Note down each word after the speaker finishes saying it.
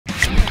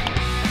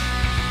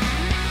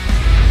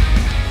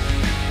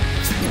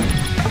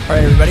All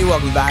right, everybody,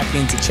 welcome back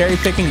into Cherry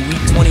Picking Week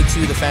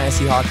 22 of the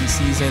fantasy hockey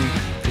season.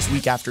 Just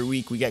week after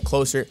week, we get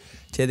closer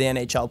to the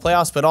NHL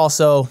playoffs, but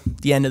also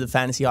the end of the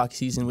fantasy hockey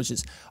season, which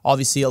is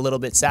obviously a little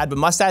bit sad. But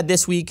must add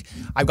this week,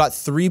 I've got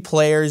 3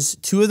 players.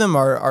 2 of them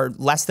are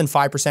less than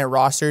 5%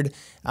 rostered,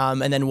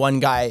 and then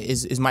one guy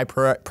is my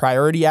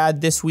priority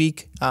ad this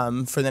week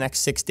for the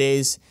next 6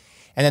 days.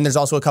 And then there's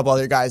also a couple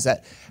other guys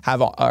that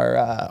have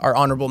our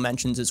honorable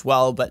mentions as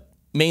well, but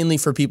mainly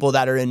for people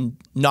that are in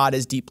not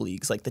as deep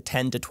leagues, like the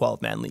 10 to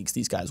 12-man leagues.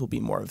 These guys will be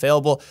more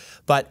available.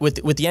 But with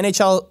the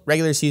NHL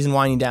regular season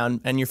winding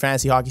down and your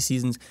fantasy hockey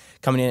season's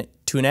coming in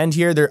to an end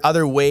here, there are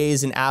other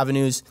ways and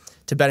avenues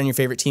to bet on your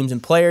favorite teams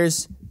and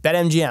players.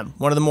 BetMGM,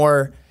 one of the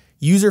more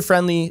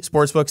user-friendly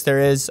sportsbooks there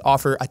is,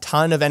 offer a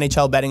ton of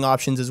NHL betting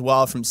options as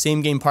well, from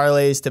same-game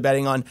parlays to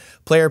betting on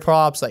player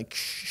props like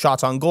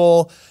shots on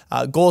goal,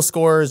 goal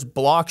scores,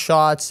 block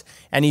shots,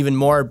 and even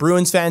more.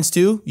 Bruins fans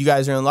too, you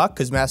guys are in luck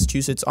because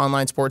Massachusetts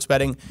online sports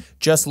betting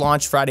just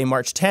launched Friday,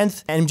 March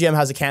 10th. MGM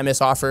has a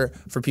can't-miss offer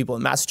for people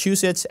in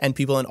Massachusetts and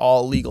people in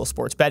all legal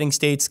sports betting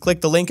states.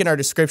 Click the link in our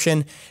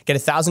description, get a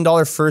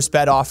 $1,000 first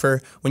bet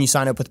offer when you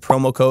sign up with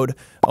promo code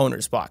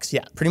OwnersBox.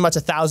 Yeah, pretty much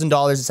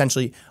 $1,000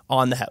 essentially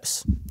on the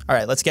house. All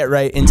right, let's get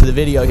right into the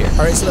video here. All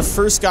right, so the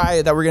first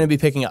guy that we're going to be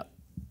picking up,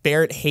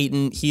 Barrett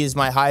Hayton. He is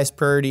my highest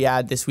priority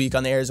ad this week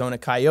on the Arizona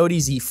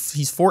Coyotes. He's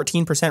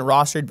 14%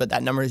 rostered, but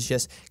that number is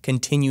just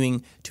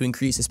continuing to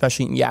increase,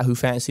 especially in Yahoo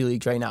Fantasy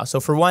Leagues right now. So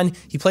for one,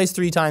 he plays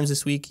 3 times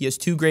this week. He has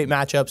 2 great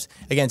matchups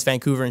against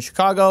Vancouver and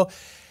Chicago.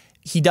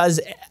 He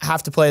does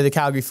have to play the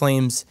Calgary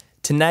Flames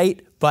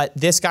tonight, but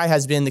this guy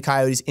has been the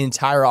Coyotes'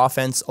 entire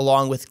offense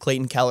along with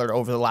Clayton Keller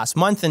over the last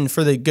month and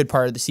for the good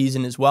part of the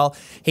season as well.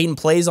 Hayton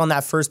plays on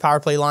that first power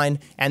play line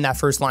and that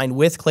first line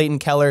with Clayton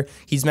Keller.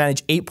 He's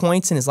managed 8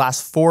 points in his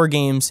last 4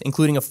 games,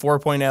 including a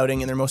 4-point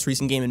outing in their most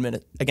recent game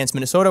against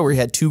Minnesota, where he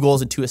had 2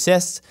 goals and 2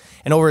 assists.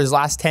 And over his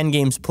last 10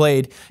 games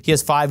played, he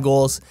has 5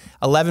 goals,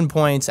 11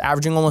 points,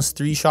 averaging almost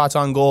 3 shots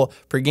on goal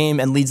per game,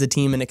 and leads the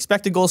team in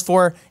expected goals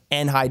for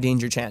and high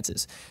danger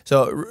chances.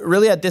 So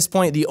really at this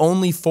point, the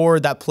only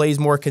forward that plays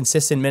more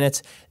consistent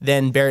minutes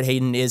than Barrett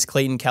Hayton is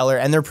Clayton Keller,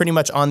 and they're pretty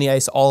much on the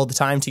ice all the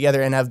time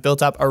together and have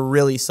built up a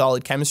really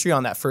solid chemistry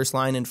on that first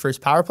line and first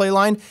power play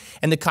line.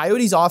 And the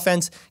Coyotes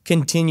offense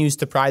continues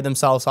to pride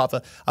themselves off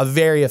a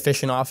very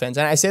efficient offense.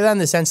 And I say that in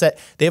the sense that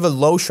they have a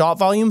low shot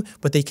volume,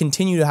 but they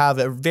continue to have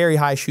a very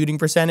high shooting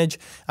percentage.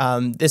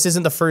 This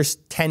isn't the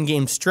first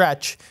 10-game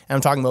stretch, and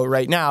I'm talking about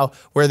right now,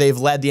 where they've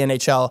led the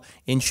NHL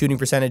in shooting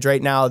percentage.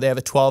 Right now, they have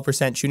a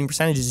 12% shooting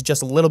percentage, is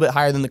just a little bit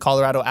higher than the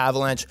Colorado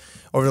Avalanche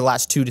over the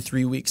last 2 to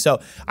 3 weeks.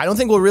 So I don't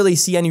think we'll really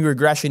see any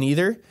regression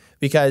either,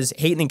 because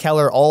Hayton and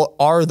Keller all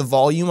are the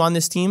volume on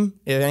this team.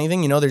 If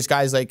anything, there's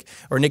guys like,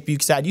 or Nick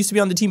Bukestad used to be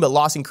on the team, but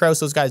Lawson Krause,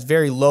 those guys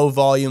very low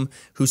volume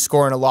who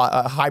score in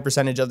a high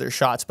percentage of their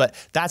shots, but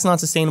that's not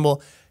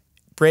sustainable.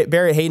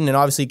 Barrett Hayton and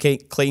obviously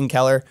Clayton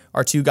Keller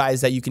are 2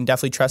 guys that you can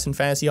definitely trust in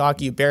fantasy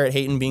hockey. Barrett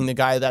Hayton being the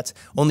guy that's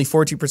only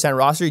 42%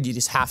 rostered, you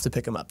just have to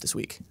pick him up this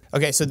week.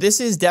 Okay, so this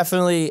is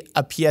definitely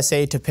a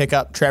PSA to pick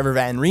up Trevor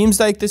Van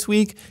Riemsdyk this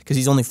week because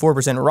he's only 4%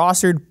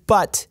 rostered,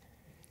 but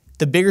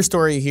the bigger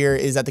story here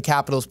is that the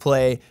Capitals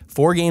play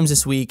 4 games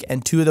this week,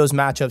 and 2 of those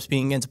matchups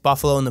being against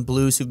Buffalo and the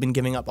Blues, who've been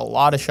giving up a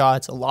lot of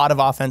shots, a lot of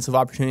offensive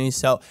opportunities.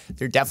 So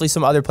there are definitely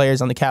some other players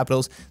on the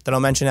Capitals that I'll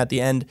mention at the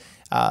end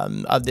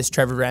of this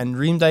Trevor Van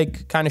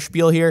Riemsdyk kind of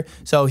spiel here.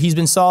 So he's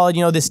been solid.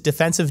 This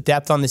defensive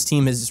depth on this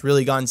team has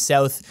really gone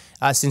south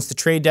since the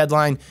trade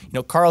deadline.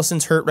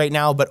 Carlson's hurt right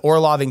now, but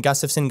Orlov and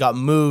Gustafsson got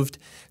moved.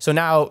 So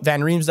now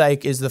Van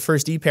Riemsdyk is the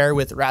first D pair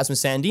with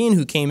Rasmus Sandin,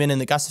 who came in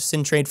the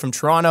Gustafsson trade from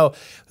Toronto,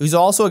 who's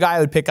also a guy I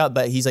would pick up,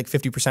 but he's like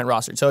 50%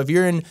 rostered. So if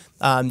you're in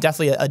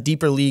definitely a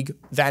deeper league,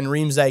 Van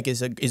Riemsdyk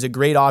is a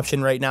great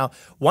option right now.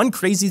 One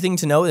crazy thing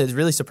to know that has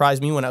really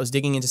surprised me when I was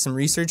digging into some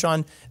research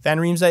on Van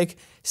Riemsdyk,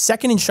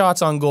 second in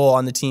shots on goal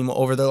on the team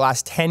over the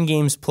last 10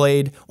 games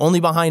played, only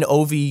behind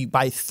Ovi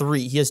by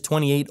 3. He has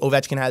 28,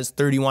 Ovechkin has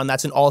 31.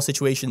 That's in all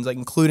situations, like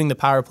including the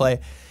power play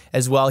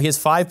as well. He has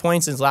 5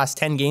 points in his last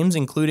 10 games,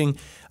 including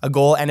a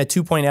goal and a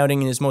 2-point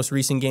outing in his most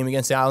recent game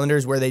against the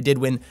Islanders, where they did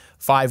win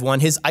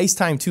 5-1. His ice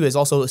time, too, has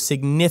also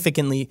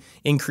significantly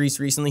increased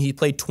recently. He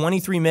played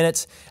 23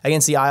 minutes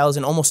against the Isles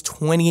and almost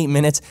 28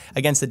 minutes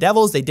against the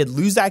Devils. They did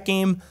lose that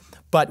game,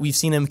 but we've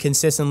seen him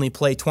consistently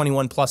play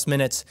 21-plus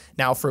minutes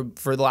now for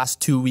the last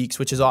 2 weeks,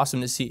 which is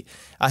awesome to see.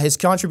 His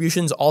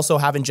contributions also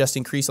haven't just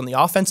increased on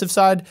the offensive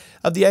side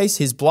of the ice.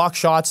 His block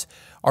shots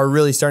are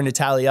really starting to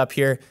tally up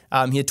here.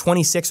 He had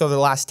 26 over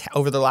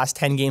the last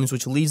 10 games,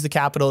 which leads the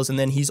Capitals, and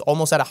then he's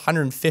almost at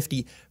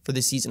 150 for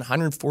the season,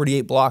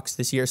 148 blocks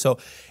this year. So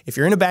if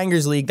you're in a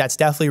bangers league, that's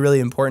definitely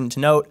really important to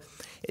note.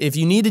 If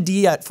you need a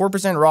D at 4%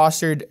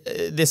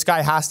 rostered, this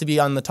guy has to be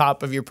on the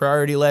top of your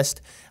priority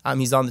list.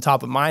 He's on the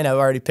top of mine. I've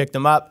already picked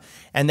him up.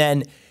 And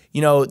then,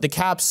 the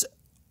Caps,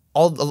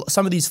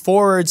 some of these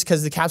forwards,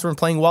 because the Caps weren't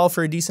playing well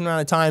for a decent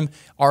amount of time,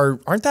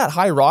 aren't that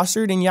high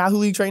rostered in Yahoo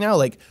leagues right now.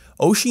 Like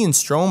Oshie and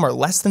Strome are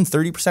less than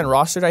 30%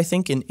 rostered, I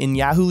think, in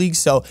Yahoo leagues.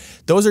 So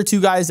those are two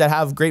guys that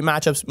have great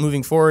matchups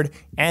moving forward,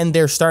 and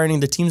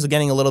the teams are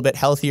getting a little bit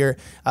healthier.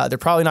 They're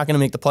probably not going to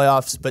make the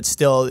playoffs, but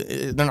still,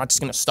 they're not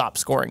just going to stop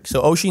scoring.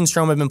 So Oshie and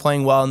Strome have been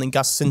playing well, and then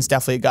Gustafsson's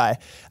definitely a guy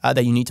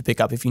that you need to pick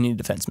up if you need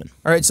a defenseman.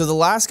 All right, so the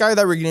last guy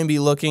that we're going to be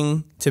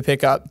looking to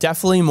pick up,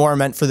 definitely more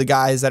meant for the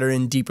guys that are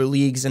in deeper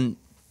leagues, and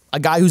a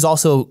guy who's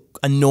also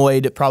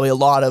annoyed probably a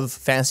lot of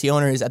fantasy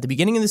owners at the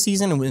beginning of the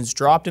season and was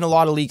dropped in a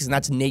lot of leagues, and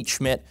that's Nate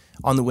Schmidt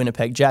on the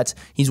Winnipeg Jets.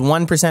 He's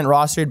 1%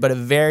 rostered, but a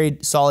very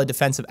solid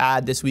defensive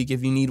ad this week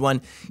if you need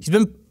one. He's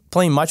been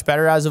playing much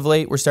better as of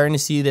late. We're starting to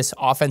see this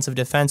offensive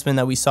defenseman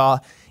that we saw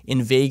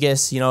in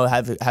Vegas,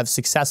 have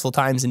successful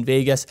times in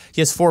Vegas.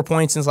 He has 4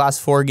 points in his last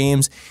 4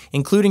 games,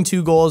 including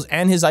 2 goals,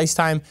 and his ice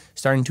time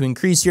starting to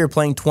increase here,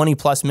 playing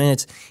 20-plus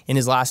minutes in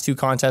his last 2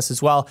 contests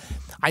as well.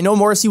 I know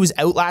Morrissey was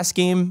out last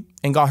game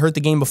and got hurt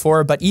the game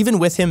before, but even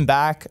with him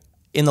back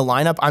in the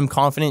lineup, I'm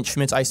confident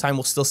Schmidt's ice time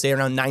will still stay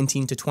around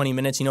 19 to 20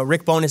 minutes.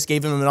 Rick Bowness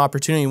gave him an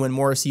opportunity when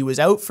Morrissey was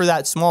out for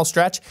that small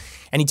stretch,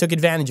 and he took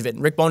advantage of it.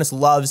 And Rick Bowness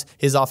loves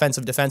his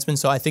offensive defenseman,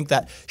 so I think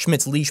that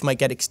Schmidt's leash might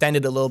get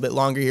extended a little bit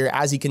longer here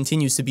as he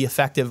continues to be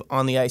effective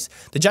on the ice.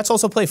 The Jets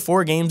also play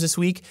 4 games this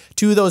week.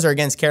 2 of those are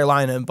against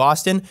Carolina and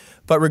Boston.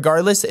 But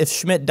regardless, if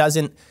Schmidt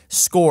doesn't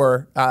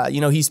score,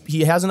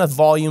 he has enough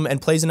volume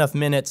and plays enough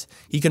minutes,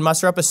 he can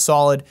muster up a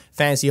solid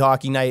fantasy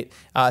hockey night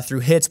through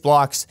hits,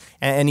 blocks,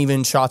 and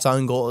even shots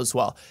on goal as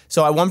well.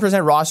 So at 1%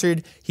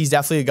 rostered, he's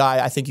definitely a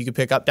guy I think you could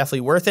pick up,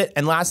 definitely worth it.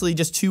 And lastly,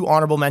 just 2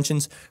 honorable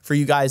mentions for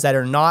you guys that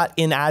are not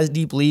in as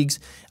deep leagues.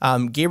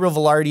 Gabriel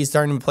Velarde is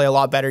starting to play a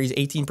lot better. He's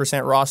 18%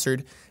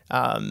 rostered.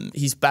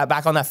 He's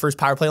back on that first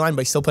power play line,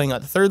 but he's still playing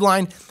on the third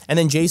line. And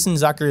then Jason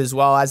Zucker as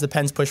well. As the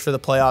Pens push for the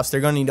playoffs, they're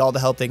going to need all the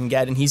help they can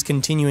get, and he's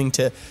continuing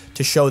to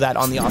show that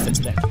on the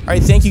offensive end. All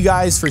right, thank you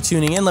guys for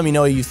tuning in. Let me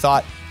know what you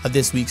thought of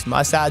this week's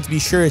must-adds. Be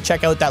sure to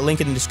check out that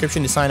link in the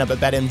description to sign up at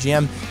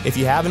BetMGM if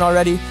you haven't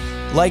already.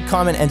 Like,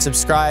 comment, and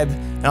subscribe,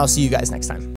 and I'll see you guys next time.